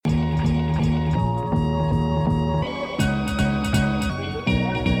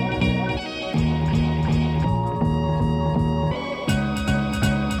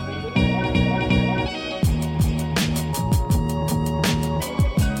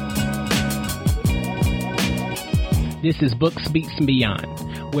This is Books, Beats, and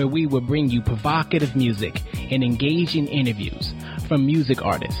Beyond, where we will bring you provocative music and engaging interviews from music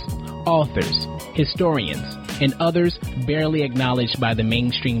artists, authors, historians, and others barely acknowledged by the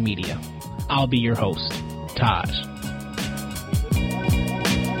mainstream media. I'll be your host, Taj.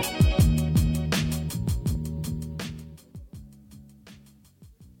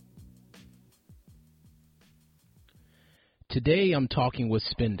 Today I'm talking with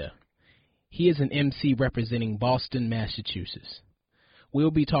SPNDA. He is an MC representing Boston, Massachusetts.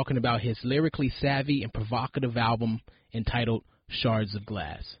 We'll be talking about his lyrically savvy and provocative album entitled Shards of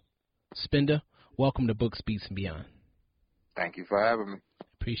Glass. SPNDA, welcome to Books, Beats, and Beyond. Thank you for having me.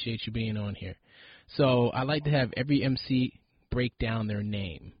 Appreciate you being on here. So I like to have every MC break down their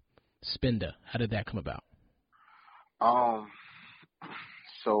name. SPNDA, how did that come about?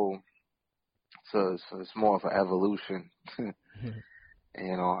 So it's more of an evolution.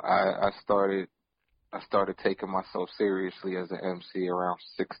 You know, I started taking myself seriously as an MC around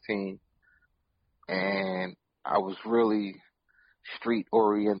 16, and I was really street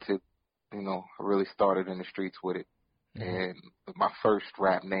oriented. You know, I really started in the streets with it. And my first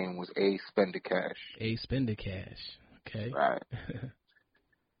rap name was SPNDA. SPNDA. Okay. Right.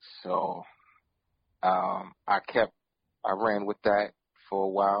 So I ran with that for a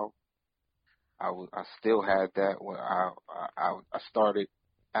while. I still had that when I started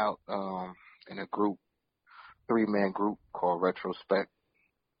out in a group, 3-man group called Retrospect.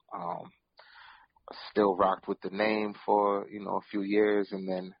 I still rocked with the name for, a few years, and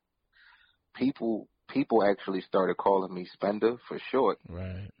then people actually started calling me SPNDA for short.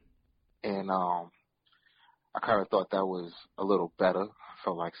 Right. And I kind of thought that was a little better. I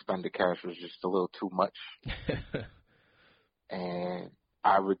felt like SPNDA was just a little too much. And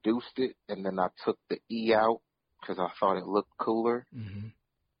I reduced it, and then I took the E out because I thought it looked cooler. Mm-hmm.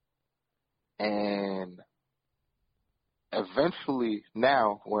 And eventually,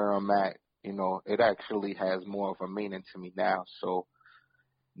 now where I'm at, it actually has more of a meaning to me now. So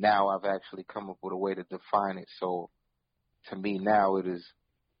now I've actually come up with a way to define it. So to me now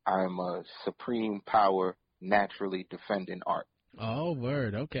I'm a supreme power naturally defending art. Oh,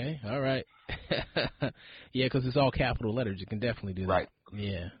 word. Okay. All right. Yeah, because it's all capital letters. You can definitely do that. Right.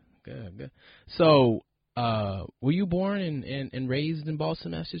 Yeah. Good. So, were you born and raised in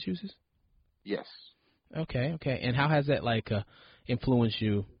Boston, Massachusetts? Yes. Okay. And how has that influenced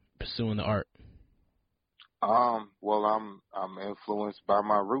you pursuing the art? Well, I'm influenced by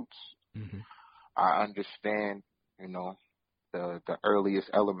my roots. Mm-hmm. I understand, the earliest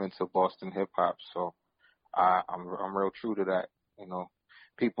elements of Boston hip hop. So I'm real true to that.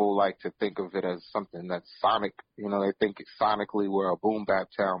 People like to think of it as something that's sonic. They think sonically we're a boom bap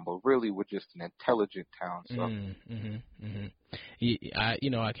town, but really we're just an intelligent town. So.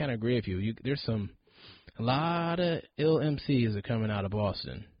 I kind of agree with you. There's a lot of ill MCs are coming out of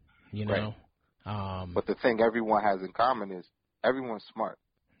Boston. Right. But the thing everyone has in common is everyone's smart.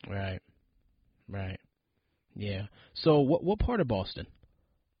 Right. Yeah. So what part of Boston?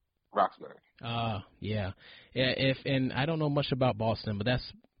 Roxbury. Yeah. And I don't know much about Boston, but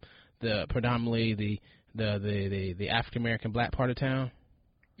that's predominantly the African American black part of town.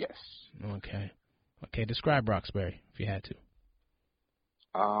 Yes. Okay. Describe Roxbury if you had to.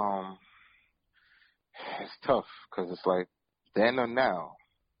 It's tough because it's like then or now.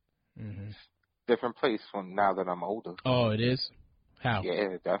 Mm-hmm. Different place from now that I'm older. Oh, it is? How?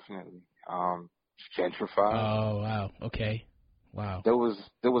 Yeah, definitely. Gentrified. Oh, wow. Okay. Wow. There was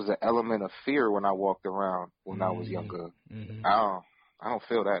an element of fear when I walked around when I was younger. Mm-hmm. I don't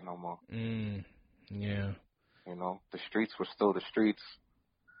feel that no more. Yeah. The streets were still the streets.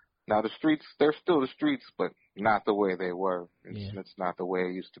 Now they're still the streets, but not the way they were. It's not the way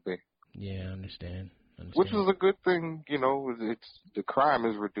it used to be. Yeah, I understand. Which is a good thing, it's the crime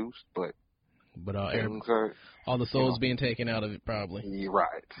is reduced, but all the souls being taken out of it probably. You're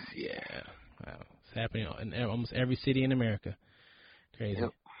right. Yeah. Wow. It's happening in almost every city in America. Crazy.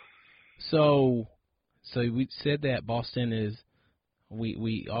 Yep. So we said that Boston is,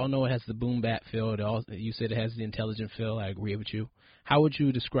 we all know it has the boom bap feel. You said it has the intelligent feel. I agree with you. How would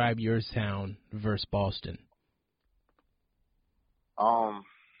you describe your town versus Boston? I'm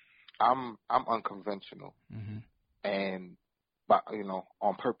unconventional, and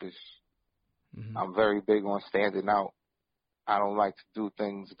on purpose. Mm-hmm. I'm very big on standing out. I don't like to do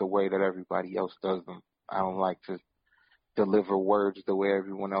things the way that everybody else does them. I don't like to deliver words the way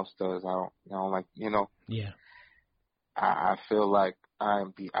everyone else does. I don't like, Yeah. I feel like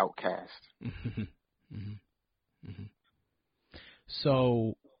I'm the outcast.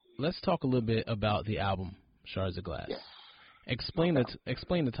 So let's talk a little bit about the album Shards of Glass. Yes. Explain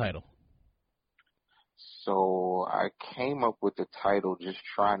the title. So I came up with the title just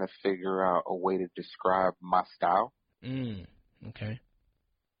trying to figure out a way to describe my style. Okay.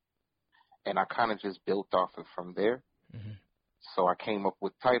 And I kind of just built off it from there. Mm-hmm. So I came up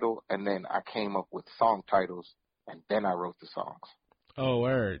with title, and then I came up with song titles, and then I wrote the songs. Oh,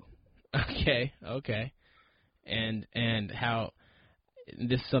 word. Okay. And how,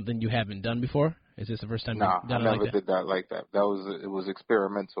 this is something you haven't done before? Is this the first time you've done it like that? I never did that like that. It was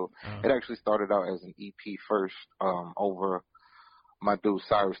experimental. Oh. It actually started out as an EP first, over my dude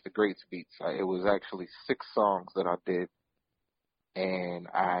Cyrus the Great's beats. It was actually 6 songs that I did, and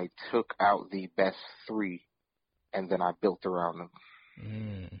I took out the best 3, and then I built around them.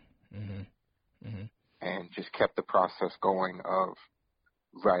 And just kept the process going of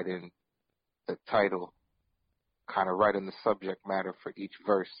writing the title, kind of writing the subject matter for each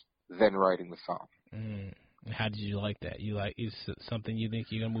verse, then writing the song. How did you like that? Is it something you think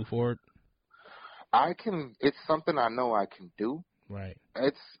you're gonna move forward? It's something I know I can do. Right.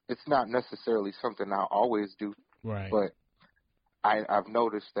 It's not necessarily something I always do. Right. But I've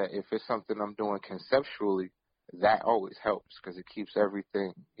noticed that if it's something I'm doing conceptually, that always helps because it keeps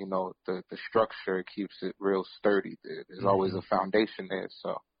everything, the structure, it keeps it real sturdy. There's always a foundation there.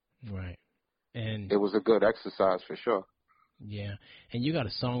 So. Right. And it was a good exercise for sure. Yeah. And you got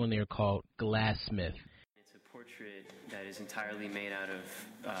a song in there called Glassmith. It's a portrait that is entirely made out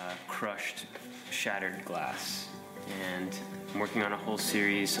of crushed, shattered glass. And I'm working on a whole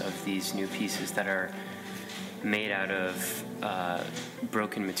series of these new pieces that are made out of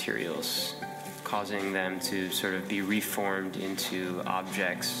broken materials, causing them to sort of be reformed into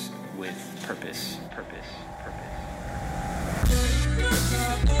objects with purpose.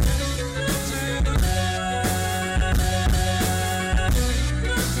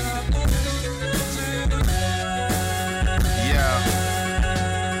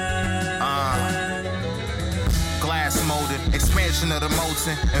 Expansion of the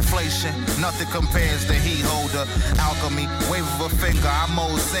molten inflation, nothing compares to heat holder. Alchemy, wave of a finger, I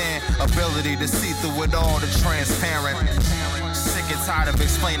mold sand. Ability to see through it all, the transparent. Sick and tired of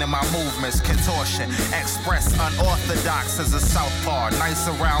explaining my movements, contortion. Express unorthodox as a southpaw. Nice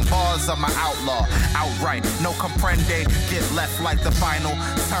around bars, I'm an outlaw. Outright, no comprende, get left like the final.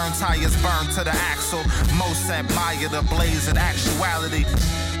 Turn tires burn to the axle. Most admire the blaze in actuality.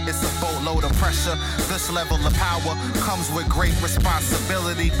 It's a boatload of pressure. This level of power comes with great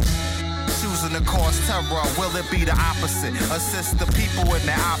responsibility. Choosing to cause terror, will it be the opposite? Assist the people in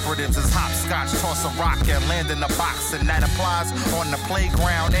their operatives as hopscotch, toss a rock and land in a box. And that applies on the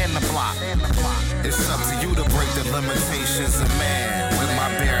playground and the block. It's up to you to break the limitations of man. With my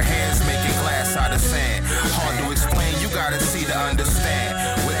bare hands making glass out of sand. Hard to explain, you gotta see to understand.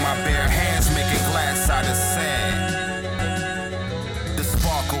 With my bare hands making glass out of sand.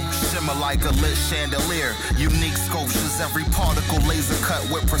 Shimmer like a lit chandelier. Unique sculptures, every particle laser cut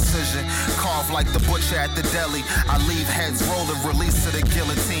with precision. Carved like the butcher at the deli. I leave heads rolling, release to the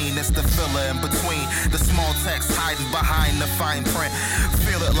guillotine. It's the filler in between. The small text hiding behind the fine print.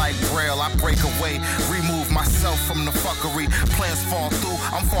 Feel it like braille, I break away. Remove myself from the fuckery. Plans fall through,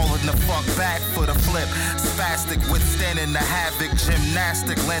 I'm falling the fuck back for the flip. Spastic, withstanding the havoc.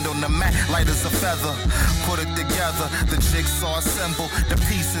 Gymnastic, land on the mat, light as a feather. Put it together, the jigsaw symbol. The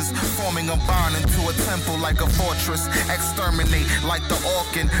pieces forming a bond into a temple like a fortress. Exterminate like the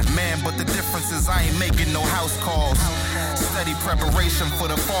Orkin. Man, but the difference is I ain't making no house calls. Steady preparation for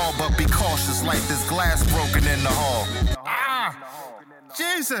the fall, but be cautious like this glass broken in the hall.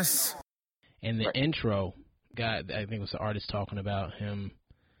 Jesus. And the intro, I think it was the artist talking about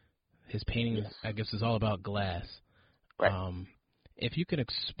his painting, yes. I guess, is all about glass. Right. If you could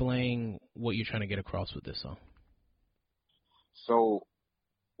explain what you're trying to get across with this song. So,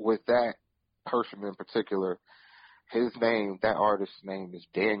 with that person in particular, his name, that artist's name is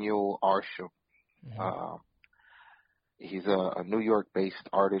Daniel Arsham. Mm-hmm. He's a New York-based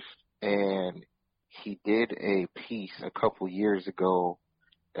artist, and he did a piece a couple years ago,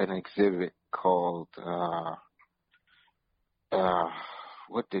 an exhibit called,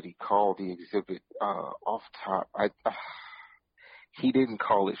 what did he call the exhibit? Off top, he didn't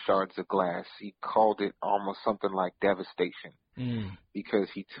call it Shards of Glass. He called it almost something like Devastation. Because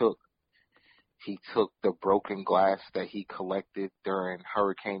he took the broken glass that he collected during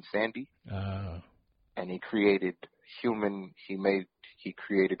Hurricane Sandy, and he created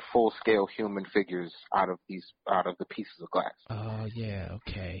full-scale human figures out of the pieces of glass. Oh yeah,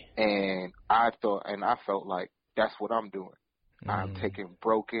 okay. And I felt like that's what I'm doing. I'm taking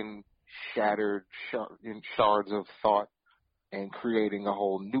broken, shattered shards of thought and creating a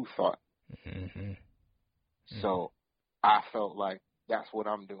whole new thought. So I felt like that's what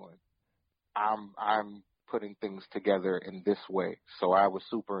I'm doing. I'm putting things together in this way. So I was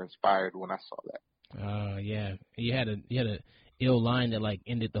super inspired when I saw that. Yeah. You had a ill line that like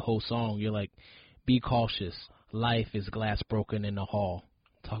ended the whole song. You're like, be cautious. Life is glass broken in the hall.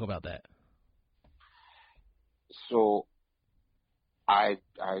 Talk about that. So I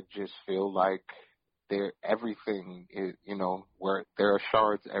just feel like everything is, where there are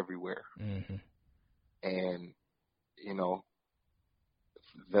shards everywhere. Mm-hmm. And,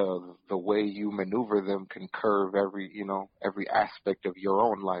 the way you maneuver them can curve every aspect of your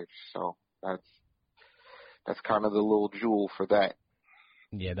own life. So that's kind of the little jewel for that.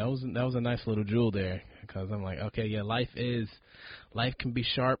 Yeah, that was a nice little jewel there, because I'm like, okay, yeah, life can be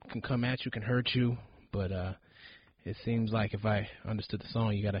sharp, can come at you, can hurt you, but it seems like if I understood the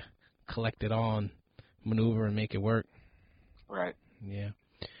song, you got to collect it all and maneuver and make it work. Right. Yeah.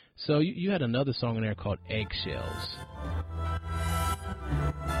 So you had another song in there called Eggshells.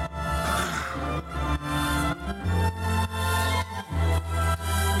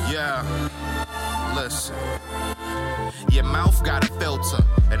 Yeah, listen. Your mouth got a filter,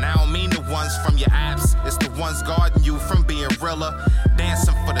 and I don't mean the ones from your apps. It's the ones guarding you from being realer.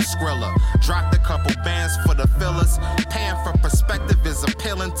 Dancing for the skrilla, dropped a couple bands for the fillers. Paying for perspective is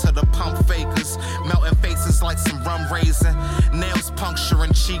appealing to the pump fakers. Melting faces like some rum raisin. Nails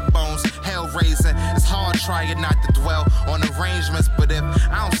puncturing cheekbones, hell raising. It's hard trying not to dwell on arrangements, but if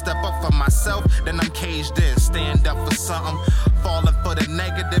I don't step up for myself, then I'm caged in. Stand up for something, falling for the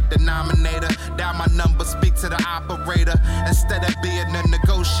negative denominator. Dial my number, speak to the operator instead of being a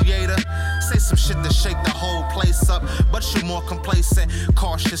negotiator. Say some shit to shake the whole place up, but you're more complacent.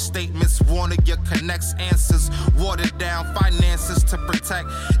 Cautious statements, warning your connects answers. Watered down finances to protect.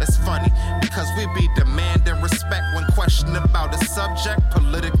 It's funny because we be demanding respect when questioned about a subject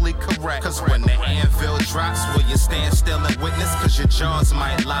politically correct. Cause when the anvil drops, will you stand still and witness? Cause your jaws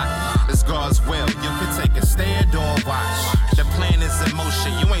might lock. It's God's will, you can take a stand or watch. The plan is in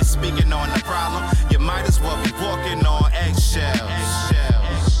motion, you ain't speaking on the problem. You might as well be walking on eggshells.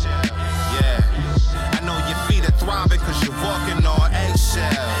 Yeah, I know your feet are throbbing cause you're walking on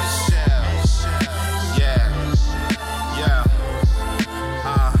eggshells. Yeah.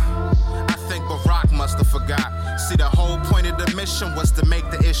 I think Barack must have forgot. See, the whole point of the mission was to make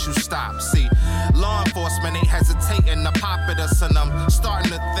the issue stop. See, law enforcement ain't hesitating to pop at us, and I'm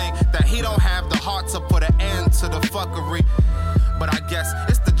starting to think that he don't have the heart to put an end to the fuckery. But I guess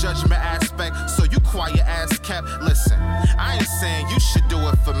it's the judgment aspect, so you quiet ass kept. Listen, I ain't saying you should do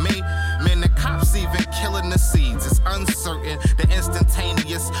it for me. Man, the cops even killing the seeds. It's uncertain, the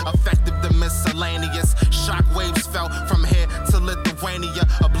instantaneous, effective, the miscellaneous. Shockwaves felt from here to Lithuania,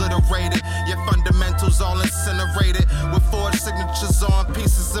 obliterated. Your fundamentals all incinerated, with forged signatures on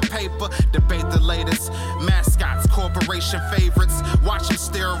pieces of paper. Debate the latest mascots, corporation favorites. Watch them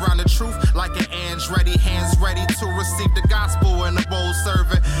stare around the truth like an Andretti, hands ready to receive the gospel in a bowl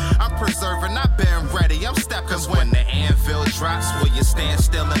serving. I'm preserving, I've been ready, I'm stepping. Cause when the anvil drops, will you stand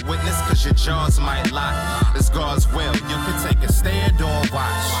still and witness? Cause your jaws might lock. It's God's will, you can take a stand or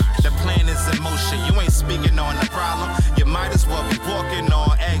watch. The plan is in motion, you ain't speaking on the problem. You might as well be walking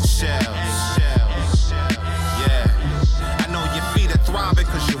on eggshells. Yeah, I know your feet are throbbing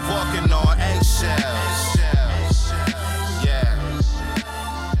cause you're walking on eggshells. Yeah.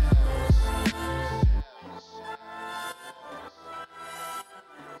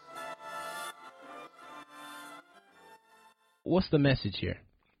 What's the message here?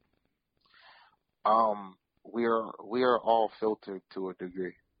 We are all filtered to a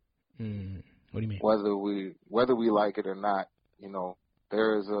degree. What do you mean? Whether we like it or not,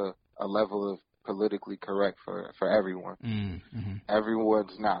 there is a level of politically correct for everyone. Mm-hmm.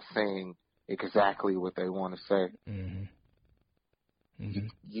 Everyone's not saying exactly what they want to say. Mm-hmm.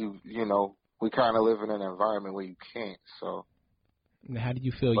 Mm-hmm. We kind of live in an environment where you can't. So, how do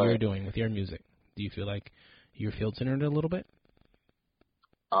you feel you're doing with your music? Do you feel like you're filtering it a little bit?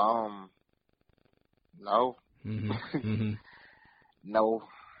 No. Mm-hmm. Mm-hmm. No.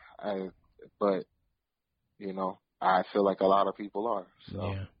 But I feel like a lot of people are.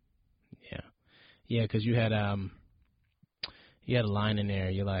 So. Yeah. Because you had a line in there.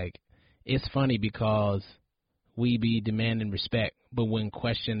 You're like, it's funny because we be demanding respect, but when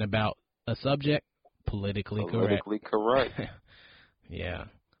questioned about a subject, politically correct. Yeah.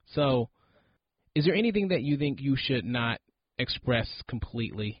 So, is there anything that you think you should not express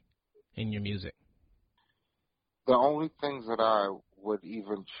completely in your music? The only things that I would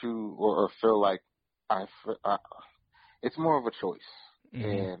even choose or feel like it's more of a choice. Mm-hmm.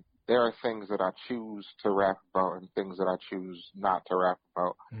 And there are things that I choose to rap about and things that I choose not to rap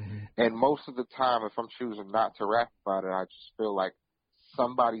about. Mm-hmm. And most of the time, if I'm choosing not to rap about it, I just feel like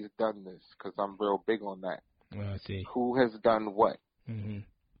somebody's done this, because I'm real big on that. I see. Who has done what? Mm-hmm.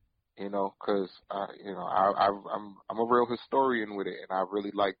 You know, because I'm a real historian with it, and I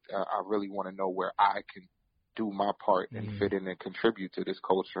really want to know where I can do my part and fit in and contribute to this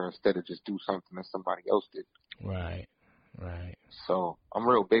culture instead of just do something that somebody else did. Right. So I'm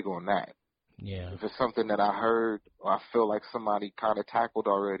real big on that. Yeah. If it's something that I heard or I feel like somebody kind of tackled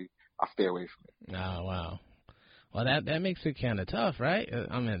already, I'll stay away from it. Oh, wow. Well, that makes it kind of tough, right?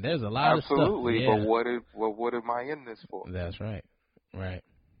 I mean, there's a lot of stuff. Absolutely, Yeah. But what am I in this for? That's right.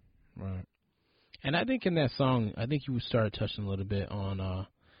 And I think in that song, I think you started touching a little bit on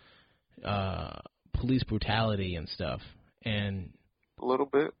police brutality and stuff. And a little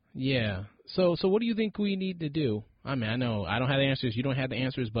bit. Yeah. So what do you think we need to do? I mean, I know I don't have the answers. You don't have the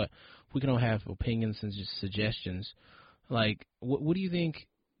answers, but we can all have opinions and just suggestions. Like, what do you think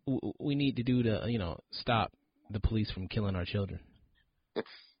we need to do to, stop the police from killing our children? It's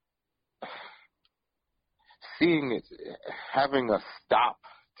seeing it, having a stop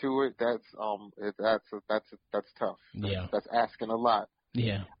to it. That's tough. Yeah. That's asking a lot.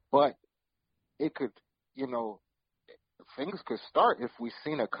 Yeah. But it could, things could start if we've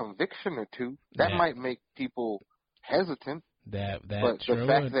seen a conviction or two. That might make people hesitant. But sure the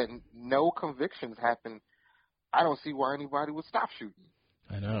fact that no convictions happen, I don't see why anybody would stop shooting.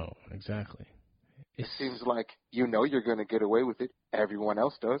 I know, exactly. It seems like you're going to get away with it. Everyone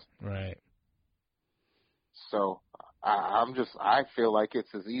else does. Right. So I feel like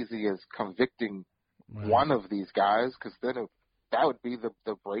it's as easy as convicting one of these guys, because then that would be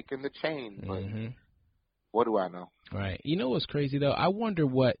the break in the chain. But what do I know? Right. You know what's crazy, though? I wonder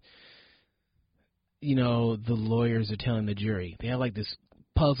what, the lawyers are telling the jury. They have, like, this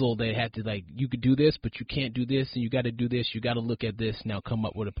puzzle. They have to, like, you could do this, but you can't do this, and you got to do this. You got to look at this. Now come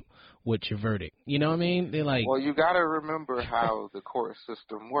up with your verdict. You know what I mean? They're like, well, you got to remember how the court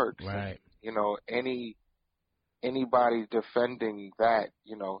system works. Right. And, anybody defending that,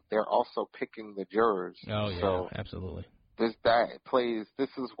 they're also picking the jurors. Oh, yeah, so absolutely. This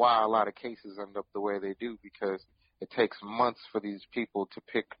is why a lot of cases end up the way they do, because it takes months for these people to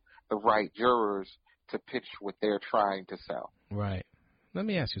pick the right jurors to pitch what they're trying to sell. Right. Let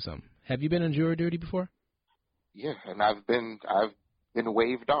me ask you something. Have you been on jury duty before? Yeah, and I've been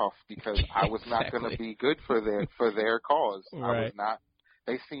waved off because I was not going to be good for their cause. Right. I was not.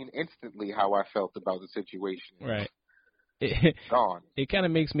 They seen instantly how I felt about the situation. Right. Gone. It kind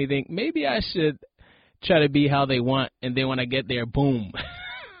of makes me think maybe I should try to be how they want, and then when I get there, boom,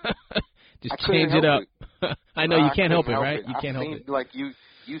 just change it up. I know you can't help it, right? You can't help it. Like you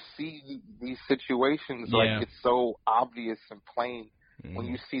see these situations, like it's so obvious and plain when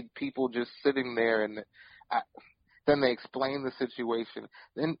you see people just sitting there, and then they explain the situation,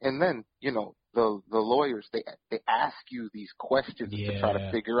 and then the lawyers they ask you these questions to try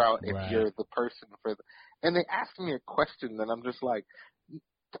to figure out if you're the person for the, and they ask me a question, and I'm just like,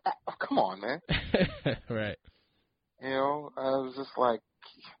 come on, man. Right. I was just like,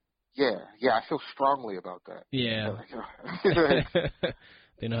 yeah, I feel strongly about that. Yeah.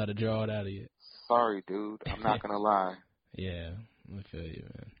 They know how to draw it out of you. Sorry, dude. I'm not going to lie. Yeah, I feel you,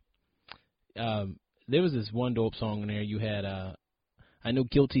 man. There was this one dope song in there. You had, I know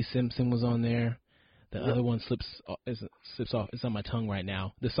Guilty Simpson was on there. The other one slips off. It's on my tongue right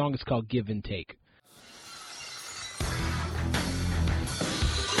now. The song is called Give and Take.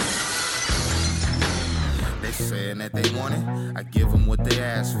 They saying that they want it, I give them what they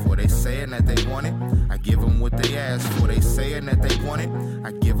ask for. They saying that they want it, I give them what they ask for. They saying that they want it,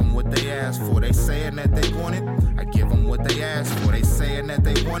 I give them what they ask for. They saying that they want it, I give them what they ask for. They saying that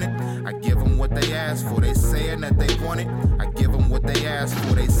they want it, I give them what they ask for. They saying that they want it, I give them what they ask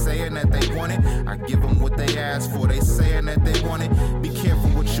for. They saying that they want it, I give them what they ask for. They saying that they want it, be careful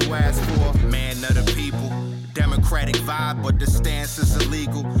what you ask for. Man of the people, democratic vibe, but the stance is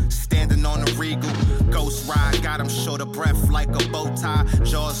illegal. Standing on the regal, ghost ride, got him short of breath like a bow tie.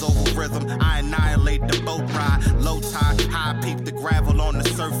 Jaws over rhythm, I annihilate the boat ride. Low tide, high peep the gravel on the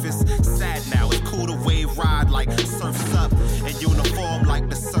surface. Sad now, it's cool to wave ride like surf's up. In uniform like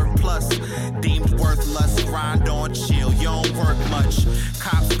the surplus, deemed worthless. Grind on, chill, you don't work much.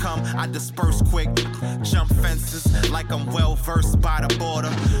 Cops come, I disperse quick. Jump fences like I'm well versed by the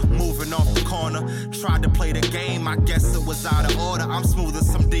border. Moving off the corner, tried to play the game, I guess it was out of order. I'm smooth as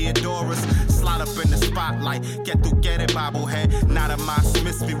some Deodoras. Slide up in the spotlight, get it, bobblehead. Not a mouse,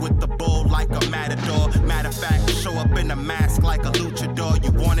 miss me with the bull like a matador. Matter of fact, show up in a mask like a luchador.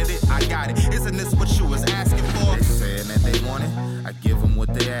 You wanted it, I got it. Isn't this what you was asking for? They saying that they want it, I give them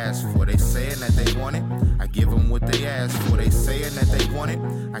what they ask for. They saying that they want it, I give them what they ask for. They saying that they want it,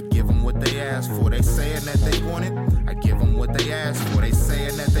 I give them what they ask for. They saying that they want it, I give them what they ask for. They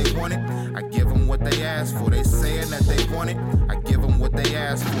want it. I give them what they ask for. They saying that they want it. I give them what they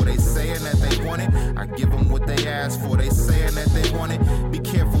ask for. They saying that they want it. I give them what they ask for. They saying that they want it. Be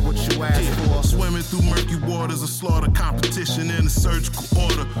careful what you ask for. Swimming through murky waters, a slaughter competition in a surgical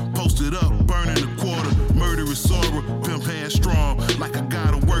order. Posted up, burning a quarter. Murderous aura, pimp hand strong. Like I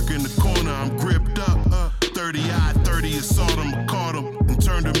gotta work in the corner. I'm gripped up. 30-eyed, 30 assault him, I caught him and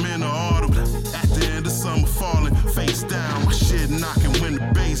turned him into autumn. At the end of summer falling, face down. My shit knocking when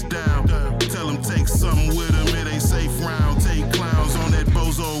the bass down. Tell him take something with him, it ain't safe round. Take clowns on that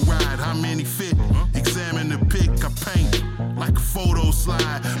bozo ride. How many fit? Examine the pic, I paint like a photo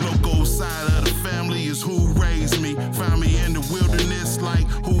slide. Loco side of the family is who raised me. Found me in the wilderness like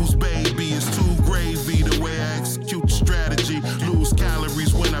whose baby is too gravy. The way I execute the strategy, lose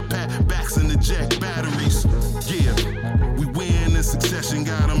calories when I pat backs and eject batteries. Yeah, we win in succession,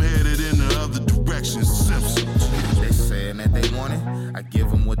 got them headed in the other direction. Simpson. They saying that they want it. I give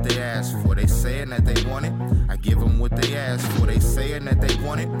them what they ask for. They saying that they want it. I give them what they ask for. They saying that they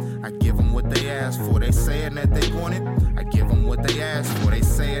want it. I give them what they ask for. They saying that they want it. I give them what they ask for. They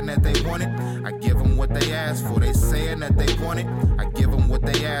saying that they want it. I give them what they ask for. They saying that they want it. I give them what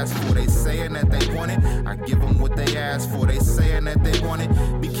they ask for. They saying that they want it. I give them what they ask for. They saying that they want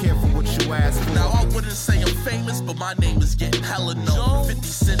it. Be careful what you ask for. Now I wouldn't say I'm famous, but my name is getting hella known. 50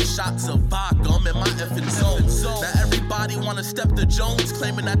 cent shots of vodka, I'm in my effing zone. Now everybody wanna step to Jones,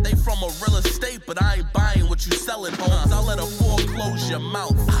 claiming that they from a real estate, but I ain't buying what you selling, homes. I'll let a foreclose your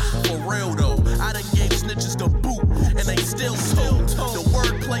mouth. For real though, I done gave snitches the boot, and they still told. The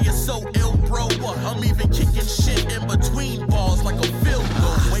wordplay is so ill, bro. I'm even kicking shit in between balls like a field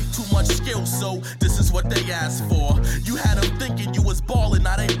goal. Way too much skill, so this is what they asked for. You had them thinking you was ballin',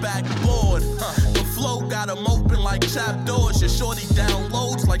 now they backboard. The flow got them open like trap doors. Your shorty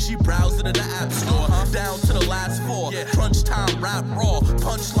downloads like she browsing in the app store. Down to the last four. Crunch time, rap raw.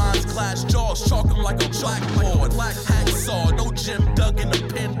 Punchlines, glass jaws. Chalk them like a blackboard. Black hacksaw, no Jim Duggan,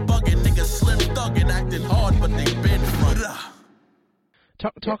 the pin bugging. Niggas slim thuggin', acting hard, but they been front.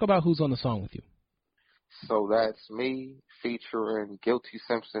 Talk about who's on the song with you. So that's me featuring Guilty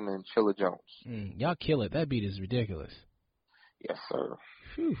Simpson and Chilla Jones. Y'all kill it. That beat is ridiculous. Yes, sir.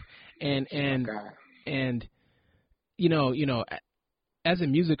 Whew. And you know, as a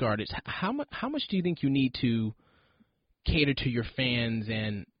music artist, how much do you think you need to cater to your fans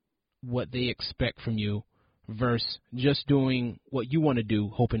and what they expect from you versus just doing what you want to do,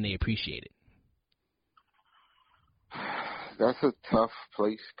 hoping they appreciate it? That's a tough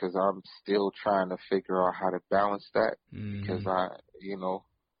place because I'm still trying to figure out how to balance that because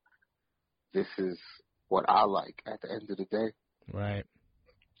this is what I like at the end of the day. Right.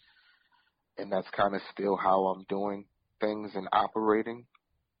 And that's kind of still how I'm doing things and operating.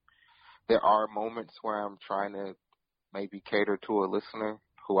 There are moments where I'm trying to maybe cater to a listener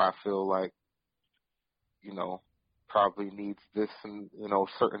who I feel like, probably needs this and,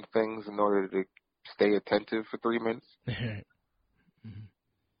 certain things in order to stay attentive for 3 minutes.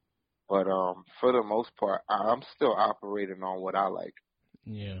 But for the most part, I'm still operating on what I like.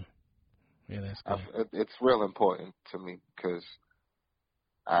 Yeah, that's good. It's real important to me because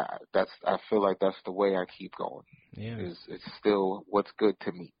I feel like that's the way I keep going. Yeah, it's still what's good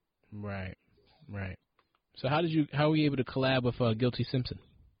to me. Right. So how were you able to collab with Guilty Simpson?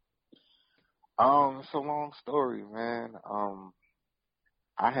 It's a long story, man.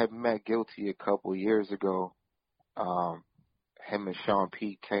 I had met Guilty a couple years ago. Him and Sean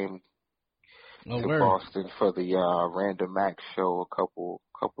Pete came to Boston for the Random Acts show a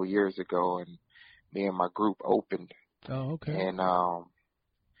couple years ago, and me and my group opened. Oh, okay. And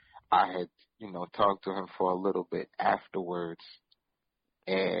I had, talked to him for a little bit afterwards,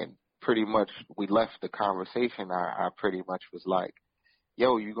 and pretty much we left the conversation. I pretty much was like,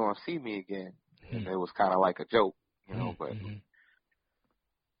 yo, you gonna see me again? And it was kind of like a joke, but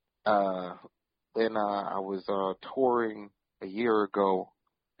then I was touring a year ago,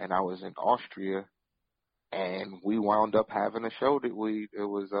 and I was in Austria, and we wound up having a show we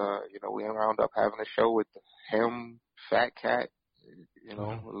wound up having a show with him, Fat Cat, it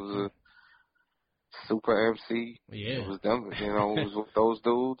was a super MC. Yeah. It was them, it was with those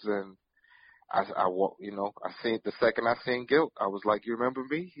dudes, and I seen the second I seen Guilt, I was like, you remember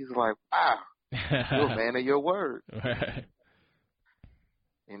me? He's like, wow, you're a man of your word.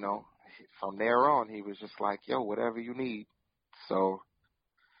 From there on, he was just like, yo, whatever you need. So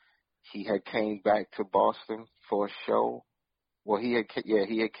he had came back to Boston for a show. Well, he had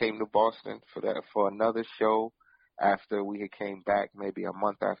came to Boston for another show after we had came back, maybe a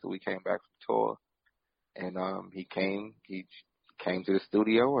month after we came back from tour. And he came to the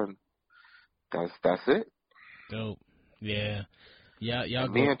studio, and that's it. Dope. Yeah. Yeah, y'all.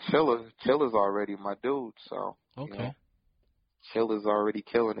 Me and Chilla's already my dude. So okay. You know, Chilla's already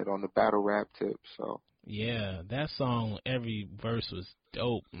killing it on the battle rap tip. So yeah, that song, every verse was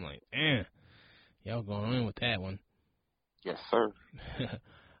dope. I'm like, y'all going in with that one. Yes, sir.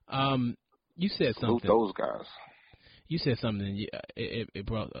 You said Salute something. Those guys. You said something. It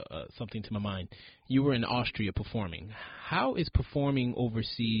brought something to my mind. You were in Austria performing. How is performing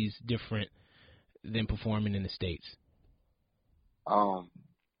overseas different than performing in the States?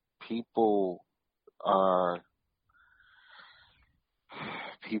 People are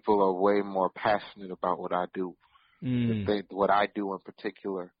way more passionate about what I do. What I do in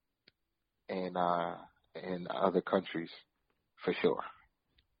particular, in other countries, for sure.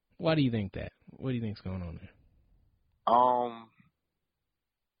 Why do you think that? What do you think's going on there?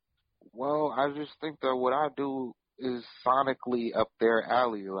 Well, I just think that what I do is sonically up their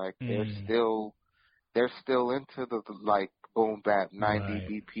alley. Like they're still into the like boom bap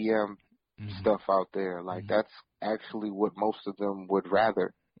 90 BPM stuff out there. Like that's actually what most of them would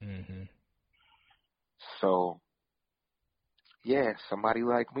rather. So yeah, somebody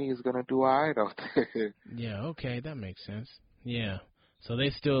like me is gonna do alright out there. Yeah, okay, that makes sense. Yeah. So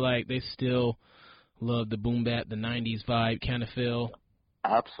they still love the boom bap, the 90s vibe kind of feel.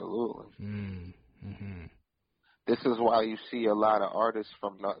 Absolutely. This is why you see a lot of artists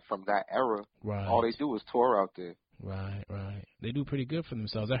from that era. Right. All they do is tour out there. Right. They do pretty good for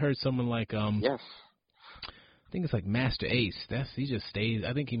themselves. I heard someone like yes. I think it's like Master Ace. He just stays.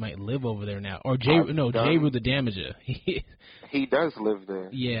 I think he might live over there now. Or J. Rue the Damager. He does live there.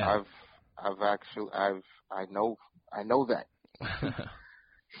 Yeah. I know that.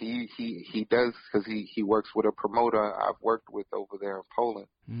 He does, because he works with a promoter I've worked with over there in Poland.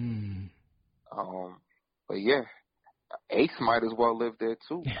 But yeah, Ace might as well live there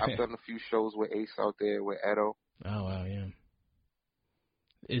too. I've done a few shows with Ace out there with Edo. Oh wow, yeah.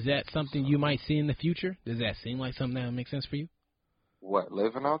 Is that something you might see in the future? Does that seem like something that would make sense for you? What,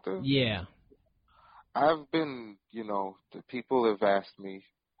 living out there? Yeah. I've been, the people have asked me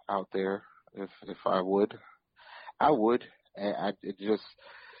out there if I would. I would. And I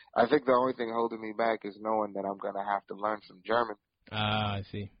think the only thing holding me back is knowing that I'm going to have to learn some German. Ah, I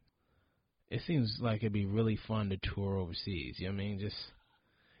see. It seems like it'd be really fun to tour overseas. You know what I mean?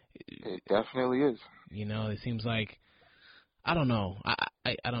 It definitely is. It seems like, I don't know.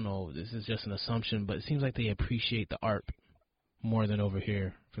 I don't know. This is just an assumption, but it seems like they appreciate the art more than over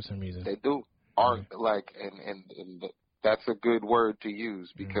here for some reason. They do. Art, and that's a good word to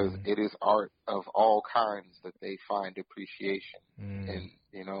use, because it is art of all kinds that they find appreciation. And,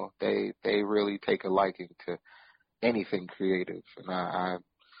 they really take a liking to anything creative. And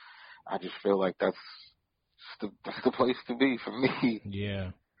I just feel like that's the place to be for me.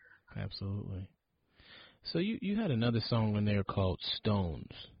 Yeah, absolutely. So you had another song in there called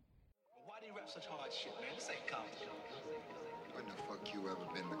Stones. Why do you rap such hard shit, man? This ain't Compton. When the fuck you ever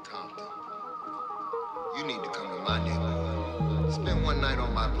been to Compton? You need to come to my neighborhood. Spend one night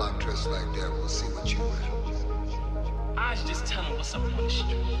on my block dressed like that. We'll see what you with. I was just telling what's up on the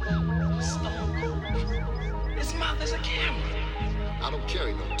street. Stone. His mouth is a camera. I don't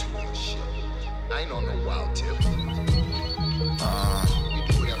carry no too shit. I ain't on no wild tips. You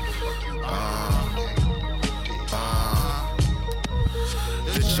do whatever the fuck you want.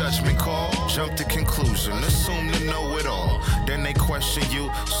 The judgment call, jump to conclusion, assume to know it all. Then they question you,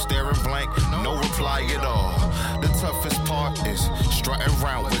 staring blank, no reply at all. The toughest part is strutting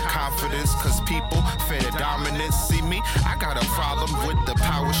around with confidence, cause people fear the dominance. See me, I got a problem with the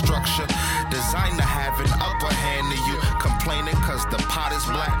power structure, designed to have an upper hand to you. Complaining cause the pot is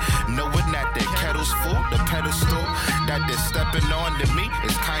black, knowing that the kettle's full. The pedestal that they're stepping on to me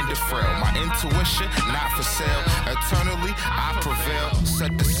is kinda frail. My intuition, not for sale. Eternally, I prevail.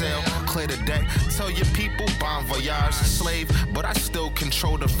 Set the sail, clear the deck. Tell your people, bon voyage, slave. But I still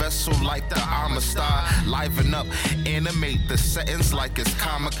control the vessel like the Amistad. Liven up, animate the sentence like it's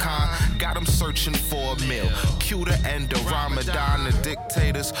Comic-Con. Got them searching for a meal. Cue the end of Ramadan. The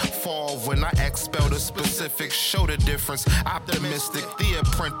dictators fall when I expel the specifics. Show the difference. Optimistic, the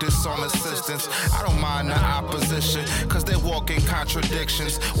apprentice on assistance. I don't mind the opposition, cause they walk in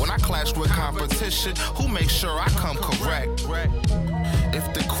contradictions. When I clash with competition, who makes sure I come correct?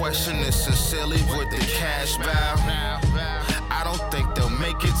 If the question is sincerely with the cash bow, I don't think they'll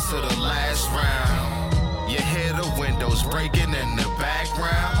make it to the last round. You hear the windows breaking in the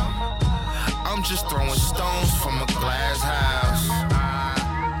background. I'm just throwing stones from a glass house.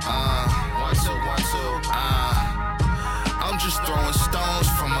 1, 2, 1, 2. I'm just throwing stones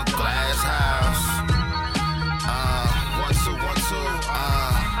from a glass house. 1, 2, 1, 2.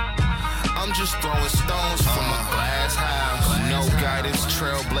 I'm just throwing stones from a glass house. No guy was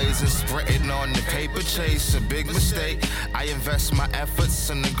trailblazing, sprinting on the paper chase. A big mistake. I invest my efforts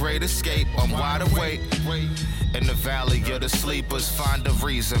in the great escape. I'm wide awake. In the valley of the sleepers, find a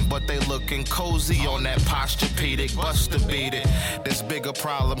reason, but they looking cozy on that Posturepedic. Buster beat it. This bigger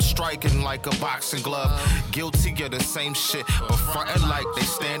problem striking like a boxing glove. Guilty of the same shit, but frontin' like they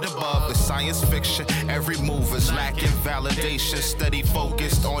stand above the science fiction. Every move is lacking validation. Steady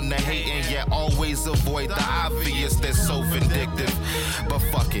focused on the hating, yet always avoid the obvious. They're so vindictive, but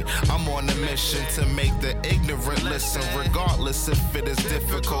fuck it, I'm on a mission to make the ignorant listen, regardless if it is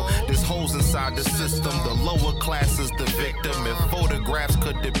difficult. There's holes inside the system. The lower class is the victim, and photographs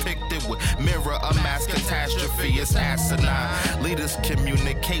could depict it with mirror a mass catastrophe. It's asinine. Leaders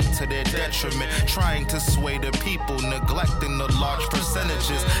communicate to their detriment, trying to sway the people, neglecting the large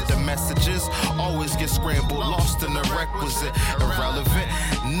percentages. The messages always get scrambled, lost in the requisite, irrelevant.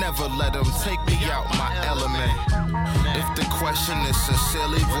 Never let them take me out my element. If the question is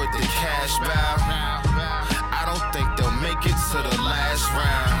sincerely would the cash bow, I don't think they'll make it to the last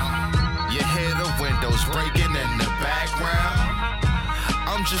round. You hear the windows breaking in the background.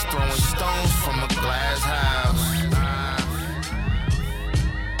 I'm just throwing stones from a glass house.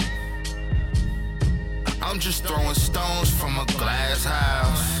 I'm just throwing stones from a glass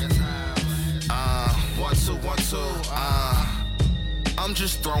house. 1, 2, 1, 2. I'm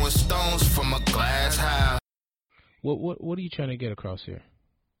just throwing stones from a glass house. What are you trying to get across here?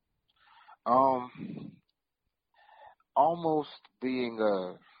 Almost being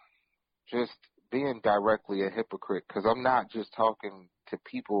just being directly a hypocrite, because I'm not just talking to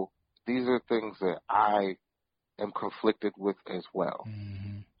people. These are things that I am conflicted with as well.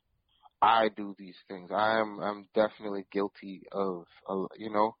 Mm-hmm. I do these things. I'm definitely guilty of,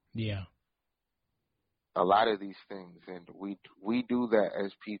 Yeah, a lot of these things, and we do that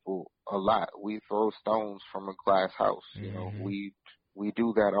as people a lot. We throw stones from a glass house. You know, we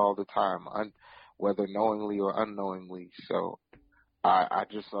do that all the time, whether knowingly or unknowingly. So I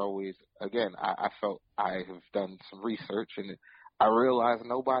just always, again, I felt I have done some research, and I realized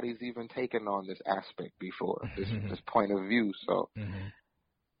nobody's even taken on this aspect before, this point of view. So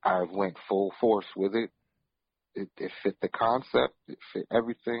I went full force with it. It fit the concept. It fit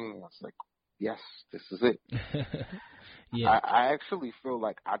everything. I was like, yes, this is it. Yeah. I actually feel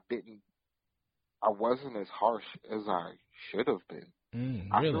like I wasn't as harsh as I should have been. Really?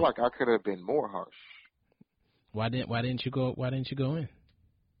 I feel like I could have been more harsh. Why didn't you go in?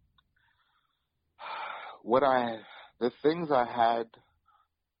 The things I had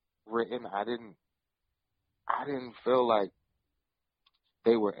written, I didn't feel like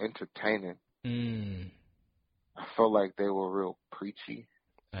they were entertaining. I felt like they were real preachy.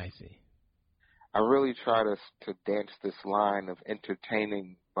 I see. I really try to dance this line of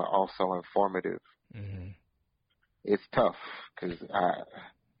entertaining but also informative. It's tough because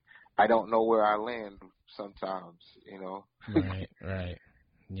I don't know where I land sometimes, you know. Right.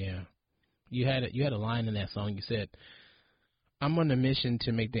 Yeah. You had a line in that song. You said, "I'm on a mission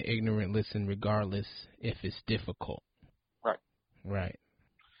to make the ignorant listen, regardless if it's difficult." Right.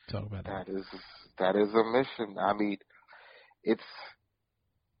 Talk about that. That is a mission. I mean, it's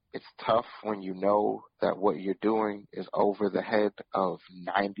tough when you know that what you're doing is over the head of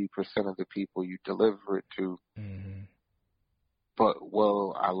 90% of the people you deliver it to. But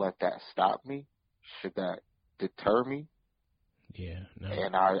will I let that stop me? Should that deter me? Yeah, no.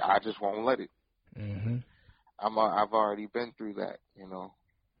 And I just won't let it. I've already been through that, you know.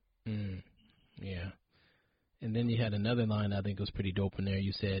 Yeah. And then you had another line I think was pretty dope in there.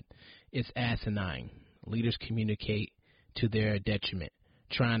 You said, "It's asinine. Leaders communicate to their detriment,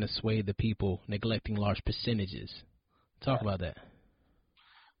 trying to sway the people, neglecting large percentages." Talk about that.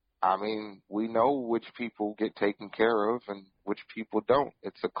 I mean, we know which people get taken care of and which people don't.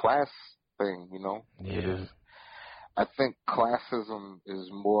 It's a class thing, you know. Yeah. It is. I think classism is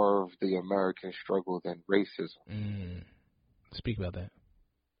more of the American struggle than racism. Speak about that.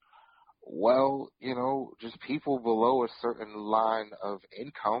 Well, you know, just people below a certain line of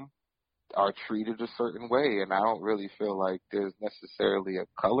income are treated a certain way, and I don't really feel like there's necessarily a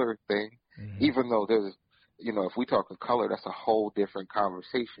color thing, even though there's, you know, if we talk of color, that's a whole different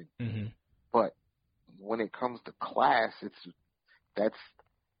conversation. But when it comes to class,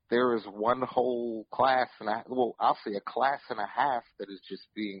 there is one whole class, I'll say a class and a half that is just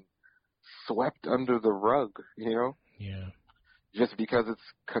being swept under the rug, you know? Yeah. Just because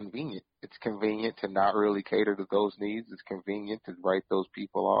it's convenient. It's convenient to not really cater to those needs. It's convenient to write those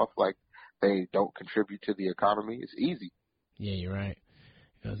people off like they don't contribute to the economy. It's easy. Yeah, you're right.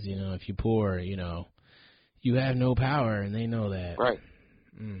 Because, you know, if you're poor, you know, you have no power, and they know that. Right.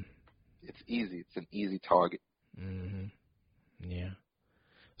 It's easy. It's an easy target. Yeah.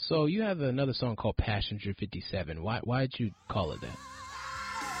 So you have another song called Passenger 57. Why did you call it that?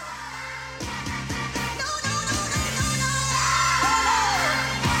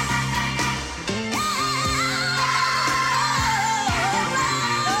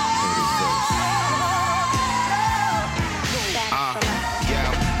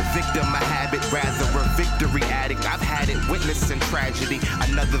 Victim, a habit, rather a victory addict. I've had it, witnessing tragedy.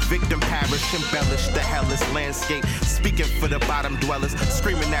 Another victim parish, embellish the hellish landscape. Speaking for the bottom dwellers,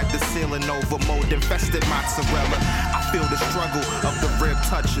 screaming at the ceiling over mold infested mozzarella. I feel the struggle of the rib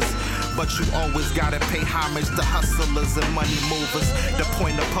touches, but you always gotta pay homage to hustlers and money movers. The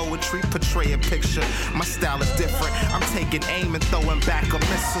point of poetry, portray a picture. My style is different. I'm taking aim and throwing back a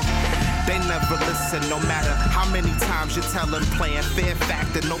missile. They never listen, no matter how many times you tell them. Playing fair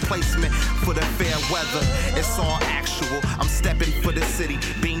factor, no placement for the fair weather. It's all actual. I'm stepping for the city,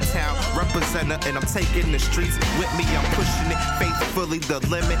 Beantown representative, and I'm taking the streets with me. I'm pushing it faithfully, the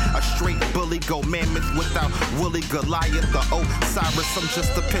limit. A straight bully, go mammoth without Willie Goliath. The Osiris, I'm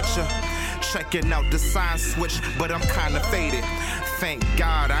just a picture. Checking out the sign switch, but I'm kinda faded. Thank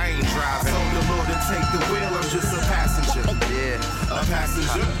God I ain't driving. Told the Lord to take the wheel, I'm just a passenger. Yeah, a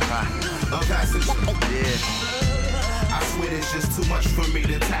passenger. A passenger. Yeah. I swear it's just too much for me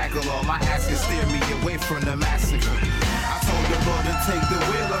to tackle. All I ask is steer me away from the massacre. I told the Lord to take the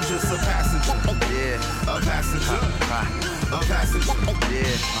wheel, I'm just a passenger. Yeah, a passenger. A passenger.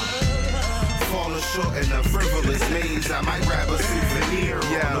 Yeah. Falling short in a frivolous maze. I might grab a souvenir on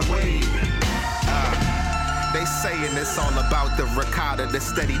the way. They saying it's all about the ricotta, the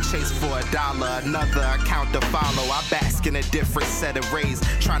steady chase for $1, another account to follow. I bask in a different set of rays,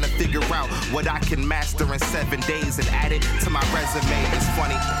 trying to figure out what I can master in 7 days and add it to my resume. It's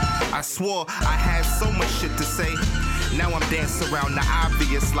funny, I swore I had so much shit to say. Now I'm dancing around the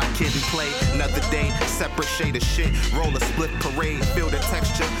obvious like kid and play. Another day, separate shade of shit, roll a split parade, feel the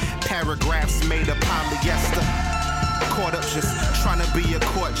texture, paragraphs made of polyester. Caught up just trying to be a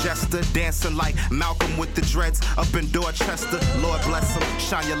court jester, dancing like Malcolm with the dreads up in Dorchester. Lord bless him,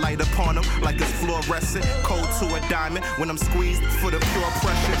 shine your light upon him like it's fluorescent. Cold to a diamond when I'm squeezed for the pure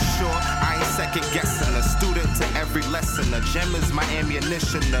pressure. Sure, I ain't second guessing, a student to every lesson. A gem is my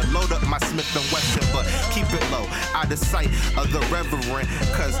ammunition to load up my Smith & Wesson, but keep it low, out of sight of the reverend,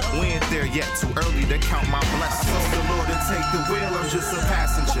 cause we ain't there yet, too early to count my blessings. I told the Lord to take the wheel, I'm just a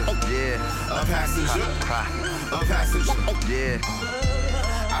passenger. Yeah, a passenger. A passenger. Yeah.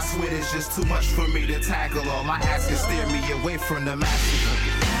 I swear it's just too much for me to tackle. All I ask is steer me away from the massacre.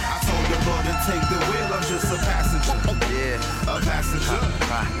 I told the Lord to take the wheel, I'm just a passenger. Yeah, a passenger.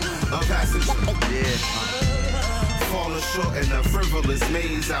 A passenger. Yeah. Falling short in a frivolous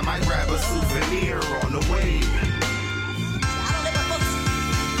maze. I might grab a souvenir on the way.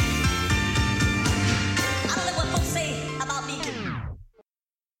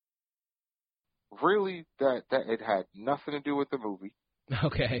 Really, that it had nothing to do with the movie.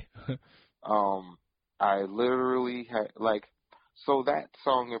 Okay. I literally had so that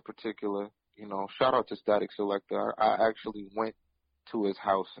song in particular, you know, shout out to Static Selector. I actually went to his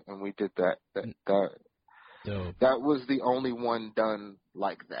house and we did that. That was the only one done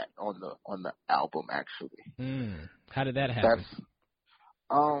like that on the album actually. How did that happen?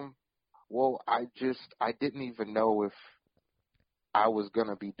 Well, I didn't even know if I was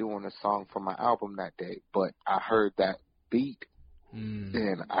gonna be doing a song for my album that day, but I heard that beat,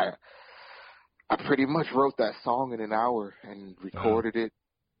 and I pretty much wrote that song in an hour and recorded it,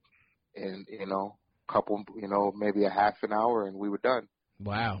 in maybe a half an hour, and we were done.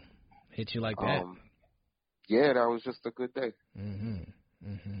 Wow, hit you like that? Yeah, that was just a good day.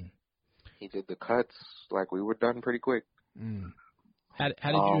 He did the cuts, like we were done pretty quick. How did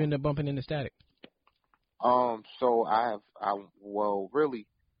you end up bumping into Static? So really,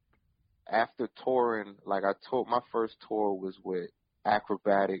 after touring, my first tour was with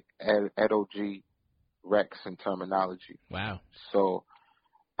Acrobatic, Ed OG, Rex, and Terminology. Wow. So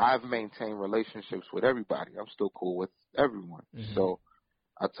I've maintained relationships with everybody. I'm still cool with everyone. So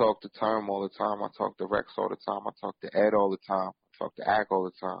I talk to Term all the time. I talk to Rex all the time. I talk to Ed all the time. I talk to Ac all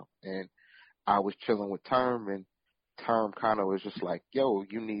the time. And I was chilling with Term, and Term kind of was just like, yo,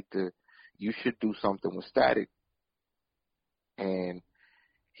 you should do something with Static. And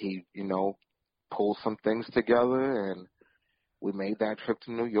he, pulled some things together, and we made that trip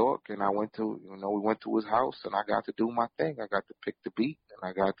to New York, and we went to his house, and I got to do my thing. I got to pick the beat, and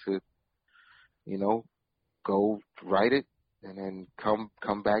I got to, go write it, and then come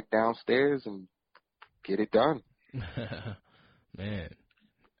back downstairs and get it done. Man,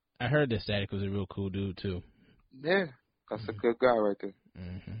 I heard that Static was a real cool dude too. Yeah, that's a good guy right there.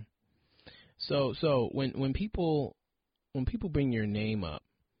 So when people bring your name up,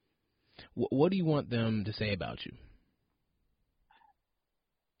 What do you want them to say about you?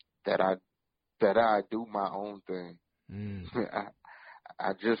 That I do my own thing.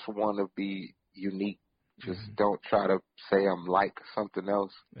 I just want to be unique. Just don't try to say I'm like something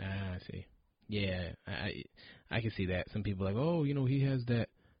else. I see. Yeah, I can see that. Some people are like, oh, he has that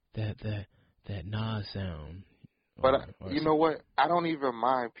Nas sound. But you know what? I don't even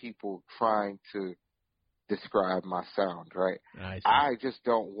mind people trying to describe my sound, right? I just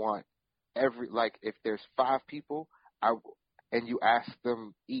don't want if there's 5 people, and you ask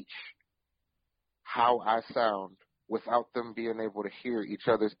them each how I sound without them being able to hear each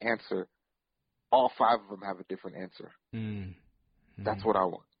other's answer, all 5 of them have a different answer. That's what I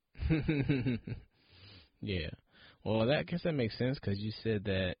want. Yeah. Well, I guess that makes sense because you said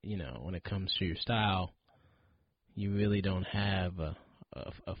that, when it comes to your style, you really don't have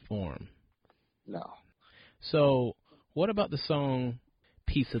a form. No. So, what about the song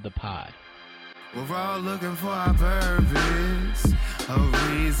Piece of the Pie? We're all looking for our purpose, a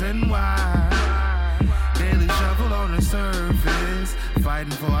reason why. Daily shuffle on the surface,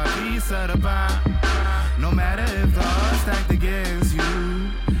 fighting for a piece of the pie. No matter if the odds stacked against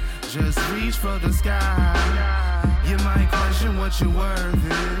you, just reach for the sky. You might question what your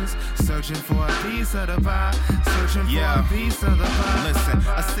worth is, searching for a piece of the pie, searching for a piece of the pie. Listen,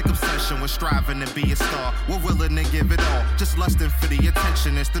 a sick obsession with striving to be a star. We're willing to give it all, just lusting for the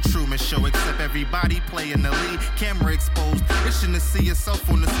attention. It's the Truman Show, except everybody playing the lead. Camera exposed, itching to see yourself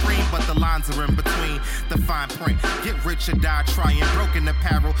on the screen, but the lines are in between. The fine print, get rich or die trying. Broken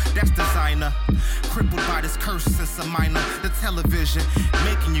apparel, that's designer. Crippled by this curse since a minor. The television,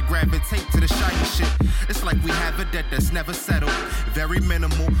 making you gravitate to the shiny shit. It's like we have a debt that's never settled. Very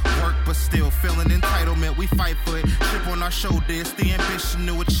minimal work, but still feeling entitlement. We fight for it, chip on our shoulder. It's the ambition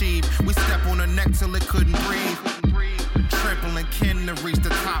to achieve. We step on her neck till it couldn't breathe. Trampling kin to reach the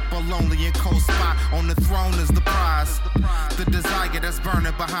top. A lonely and cold spot on the throne is the prize. The desire that's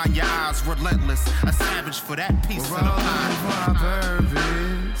burning behind your eyes, relentless. A savage for that piece of the pie. For our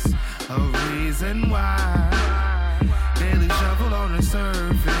purpose, a reason why. Daily shuffle on the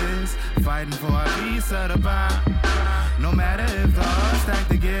surface, fighting for a piece of the pie. No matter if the odds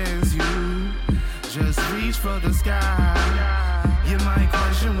stacked against you, just reach for the sky. You might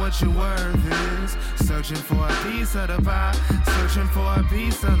question what your worth is, searching for a piece of the pie, searching for a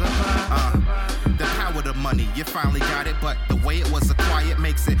piece of the pie. The power to money, you finally got it, but the way it was acquired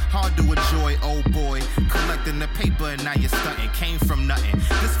makes it hard to enjoy. Oh boy, collecting the paper and now you're stunting. Came from nothing.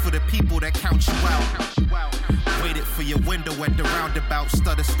 This for the people that count you out. Waited for your window at the roundabout.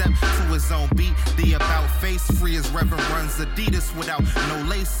 Stutter step to his own beat. The about face free as Reverend runs Adidas without no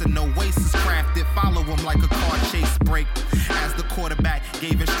lace and no waist is crafted. Follow him like a car chase break. As the quarterback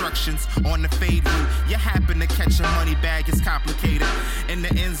gave instructions on the fade route, you happen to catch a money bag. It's complicated. In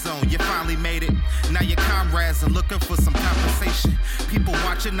the end zone, you finally made it. Now your comrades are looking for some compensation. People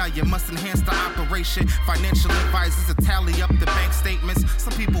watching, now you must enhance the operation. Financial advisors to tally up the bank statements.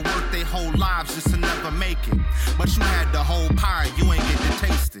 Some people work their whole lives just to never make it. But you had the whole pie, you ain't get to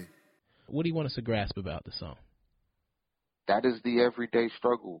taste it. What do you want us to grasp about the song? That is the everyday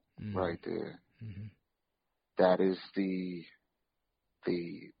struggle right there. That is the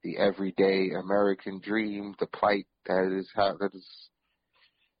everyday American dream, the plight. That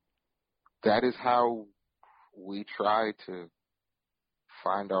is how we try to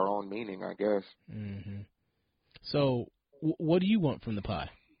find our own meaning, I guess. So, what do you want from the pie?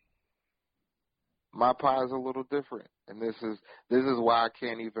 My pie is a little different, and this is why I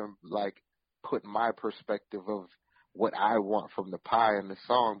can't even put my perspective of what I want from the pie in the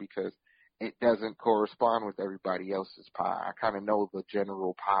song, because it doesn't correspond with everybody else's pie. I kind of know the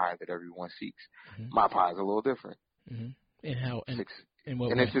general pie that everyone seeks. My pie is a little different. And how? And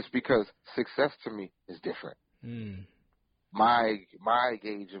what and way? it's just because success to me is different. My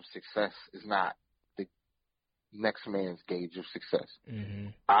gauge of success is not the next man's gauge of success.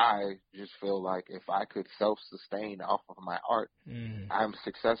 I just feel like if I could self-sustain off of my art, I'm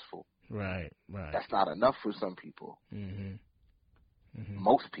successful. Right. That's not enough for some people.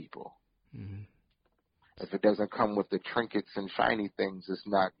 Most people. If it doesn't come with the trinkets and shiny things,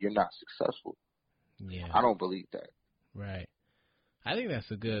 you're not successful. Yeah. I don't believe that. Right. I think that's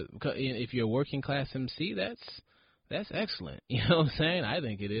if you're a working class MC, that's excellent. You know what I'm saying? I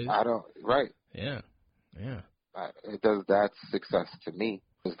think it is. Right. Yeah. That's success to me.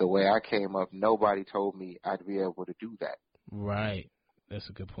 Because the way I came up, nobody told me I'd be able to do that. Right. That's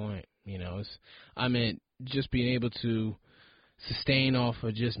a good point. Just being able to sustain off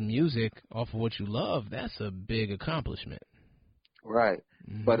of just music, off of what you love, that's a big accomplishment. Right.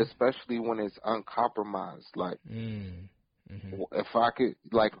 But especially when it's uncompromised. If I could,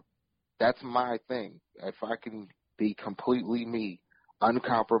 That's my thing. If I can be completely me,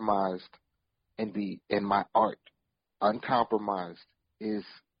 uncompromised, and be in my art, uncompromised, is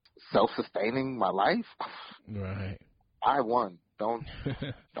self-sustaining my life. Right. I won. Don't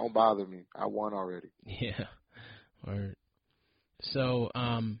bother me. I won already. Yeah. Word. So,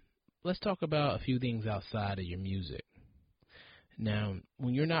 let's talk about a few things outside of your music. Now,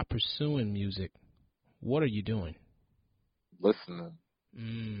 when you're not pursuing music, what are you doing? Listening.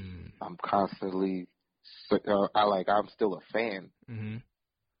 I'm constantly, I'm still a fan. Mm-hmm.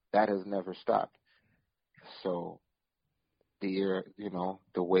 That has never stopped. So, the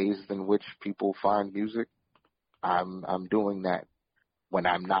ways in which people find music, I'm doing that when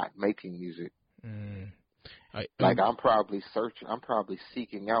I'm not making music. I'm probably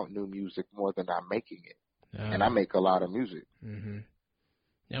seeking out new music more than I'm making it. And I make a lot of music. Mm-hmm.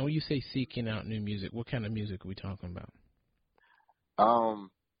 Now, when you say seeking out new music, what kind of music are we talking about?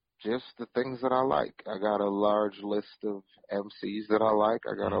 Just the things that I like. I got a large list of MCs that I like.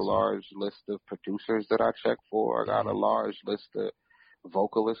 I got a large list of producers that I check for. I got a large list of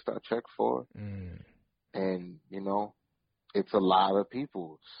vocalists I check for. And, it's a lot of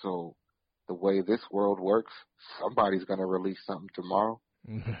people. So the way this world works, somebody's going to release something tomorrow.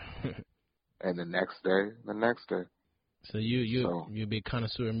 And the next day. So you're a big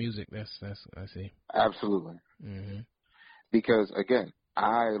connoisseur of music. That's I see. Absolutely. Mm-hmm. Because again,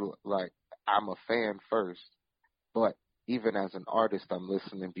 I'm a fan first, but even as an artist, I'm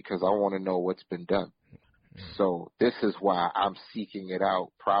listening because I want to know what's been done. So this is why I'm seeking it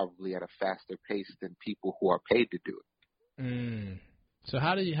out, probably at a faster pace than people who are paid to do it. So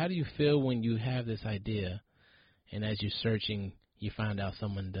how do you feel when you have this idea, and as you're searching, you find out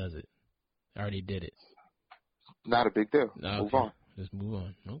someone does it, already did it? Not a big deal. No, move on. Just move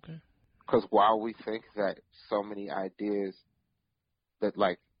on. Okay. Because while we think that so many ideas that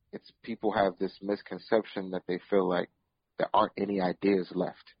people have this misconception that they feel like there aren't any ideas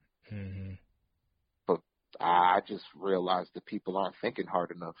left. Mm-hmm. But I just realized that people aren't thinking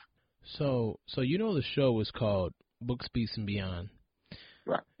hard enough. So the show is called Books, Beats, and Beyond.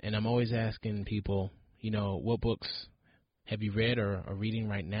 Right. And I'm always asking people, what books have you read or are reading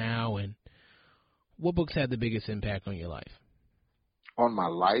right now, and what books had the biggest impact on your life? On my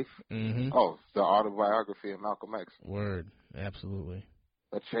life? Mm-hmm. Oh, the autobiography of Malcolm X. Word. Absolutely.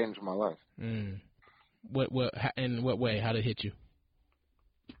 That changed my life. What in what way? How did it hit you?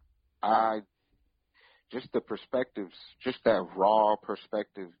 Just the perspectives, just that raw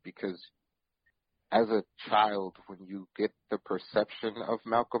perspective, because as a child, when you get the perception of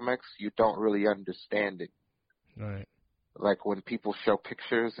Malcolm X, you don't really understand it. Right. Like when people show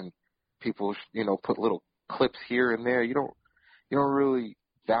pictures and people, put little clips here and there, you don't really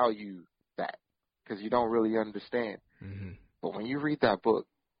value that because you don't really understand. Mm-hmm. But when you read that book,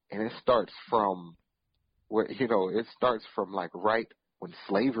 and it starts from where, it starts from right when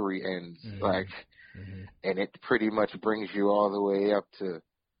slavery ends, and it pretty much brings you all the way up to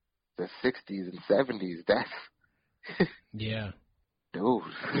the 60s and 70s. That's yeah, dude.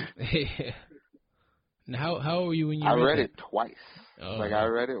 Now, how old were you when you read it? It twice. I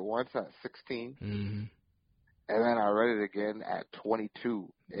read it once at 16, and then I read it again at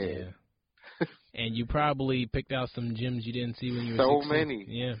 22. Yeah. And you probably picked out some gems you didn't see when you were 16. So many.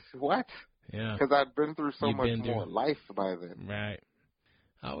 Yeah. What? Yeah. Because I'd been through so much more life by then. Right.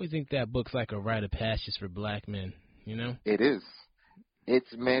 I always think that book's like a rite of passage for black men, It is.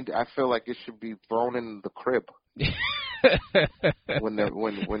 It's meant, I feel like it should be thrown in the crib when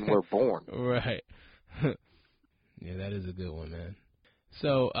we're born. Right. Yeah, that is a good one, man.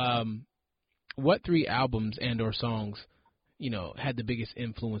 So, what 3 albums and or songs, had the biggest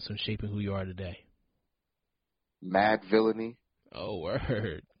influence on shaping who you are today? Mad Villainy. Oh,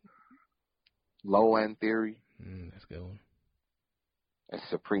 word. Low End Theory. That's a good one. And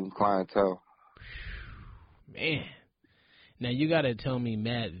Supreme Clientele. Man. Now, you got to tell me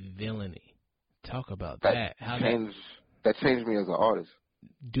Mad Villainy. Talk about that. That changed me as an artist.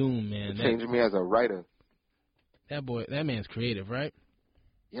 Doom, man. It changed me as a writer. That man's creative, right?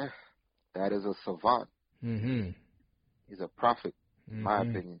 Yeah. That is a savant. Mm-hmm. He's a prophet, in my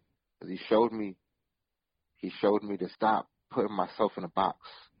opinion. Because he showed me to stop putting myself in a box.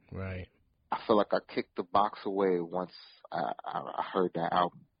 Right. I feel like I kicked the box away once I heard that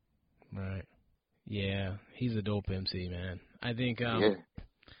album. Right. Yeah, he's a dope MC, man. I think yeah.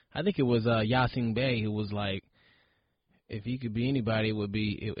 I think it was Yasin Bey who was like, if he could be anybody, it would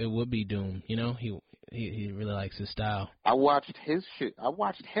be Doom. He really likes his style. I watched his shit. I